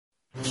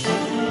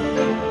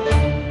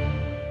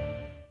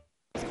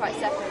quite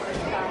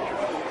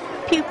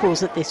separate.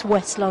 Pupils at this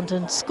West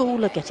London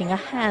school are getting a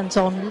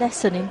hands-on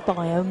lesson in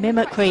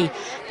biomimicry.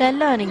 They're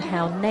learning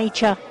how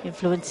nature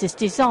influences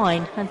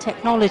design and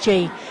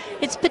technology.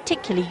 It's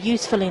particularly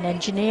useful in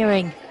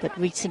engineering, but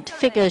recent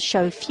figures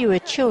show fewer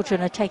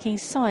children are taking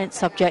science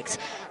subjects,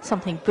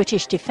 something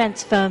British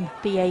defence firm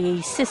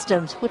BAE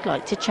Systems would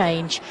like to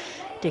change.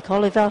 Dick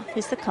Oliver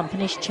is the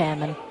company's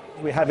chairman.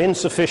 We have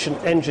insufficient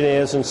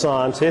engineers and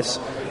scientists,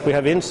 we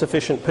have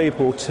insufficient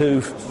people to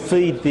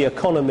feed the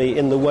economy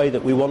in the way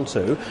that we want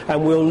to,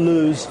 and we'll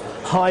lose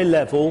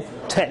high-level,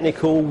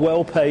 technical,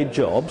 well-paid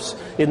jobs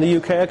in the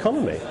UK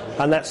economy.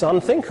 And that's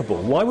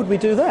unthinkable. Why would we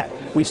do that?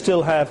 We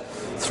still have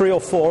 3 or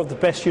 4 of the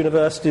best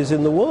universities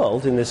in the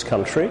world in this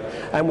country,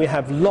 and we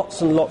have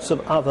lots and lots of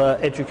other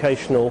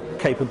educational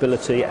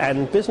capability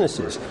and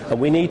businesses. And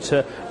we need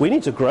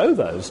to grow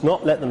those,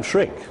 not let them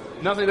shrink.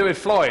 Nothing to do with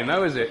flying,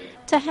 though, is it?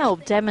 To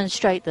help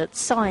demonstrate that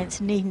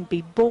science needn't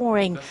be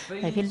boring,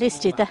 they've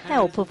enlisted the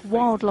help of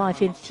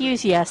wildlife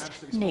enthusiast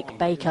Nick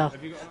Baker.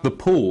 The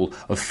pool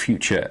of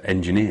future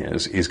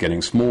engineers is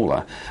getting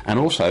smaller, and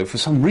also, for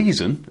some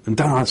reason, and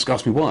don't ask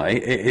me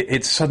why,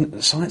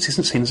 science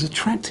isn't seen as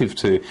attractive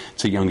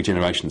to younger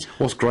generations.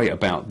 What's great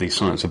about the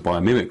science of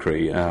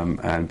biomimicry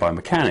and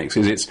biomechanics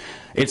is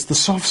it's the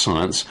soft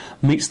science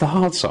meets the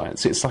hard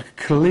science. It's like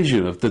a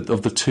collision of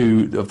the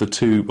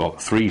two, well,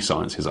 3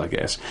 sciences, I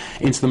guess,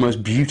 into the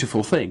most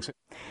beautiful things.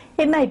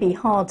 It may be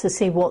hard to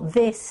see what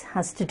this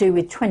has to do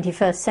with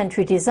 21st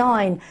century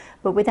design,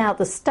 but without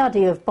the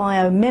study of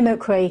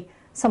biomimicry,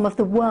 some of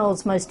the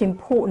world's most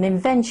important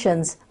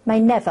inventions may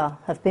never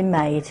have been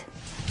made.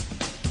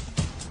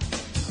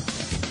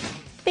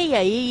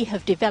 BAE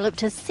have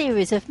developed a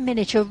series of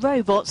miniature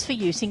robots for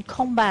use in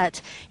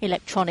combat.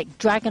 Electronic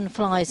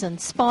dragonflies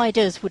and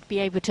spiders would be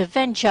able to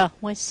venture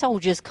where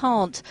soldiers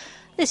can't.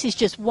 This is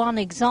just one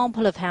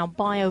example of how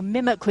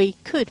biomimicry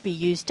could be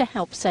used to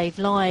help save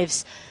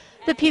lives.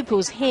 The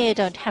pupils here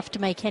don't have to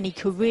make any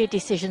career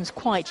decisions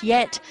quite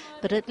yet,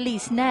 but at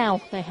least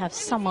now they have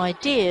some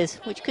ideas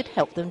which could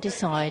help them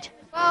decide.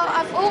 Well,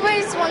 I've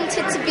always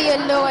wanted to be a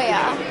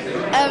lawyer,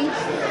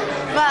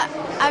 but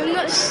I'm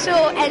not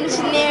sure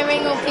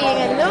engineering or being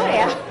a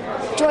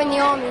lawyer. Join the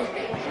army.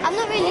 I'm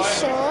not really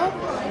sure,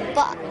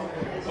 but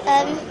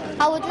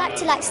I would like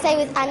to stay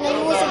with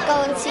animals and go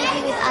on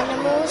TV with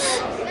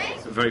animals.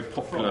 Very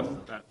popular.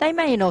 They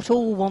may not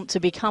all want to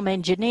become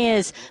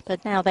engineers,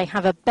 but now they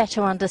have a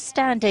better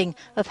understanding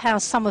of how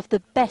some of the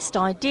best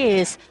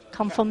ideas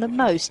come from the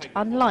most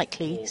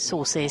unlikely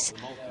sources.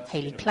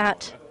 Hayley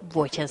Platt,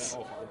 Reuters.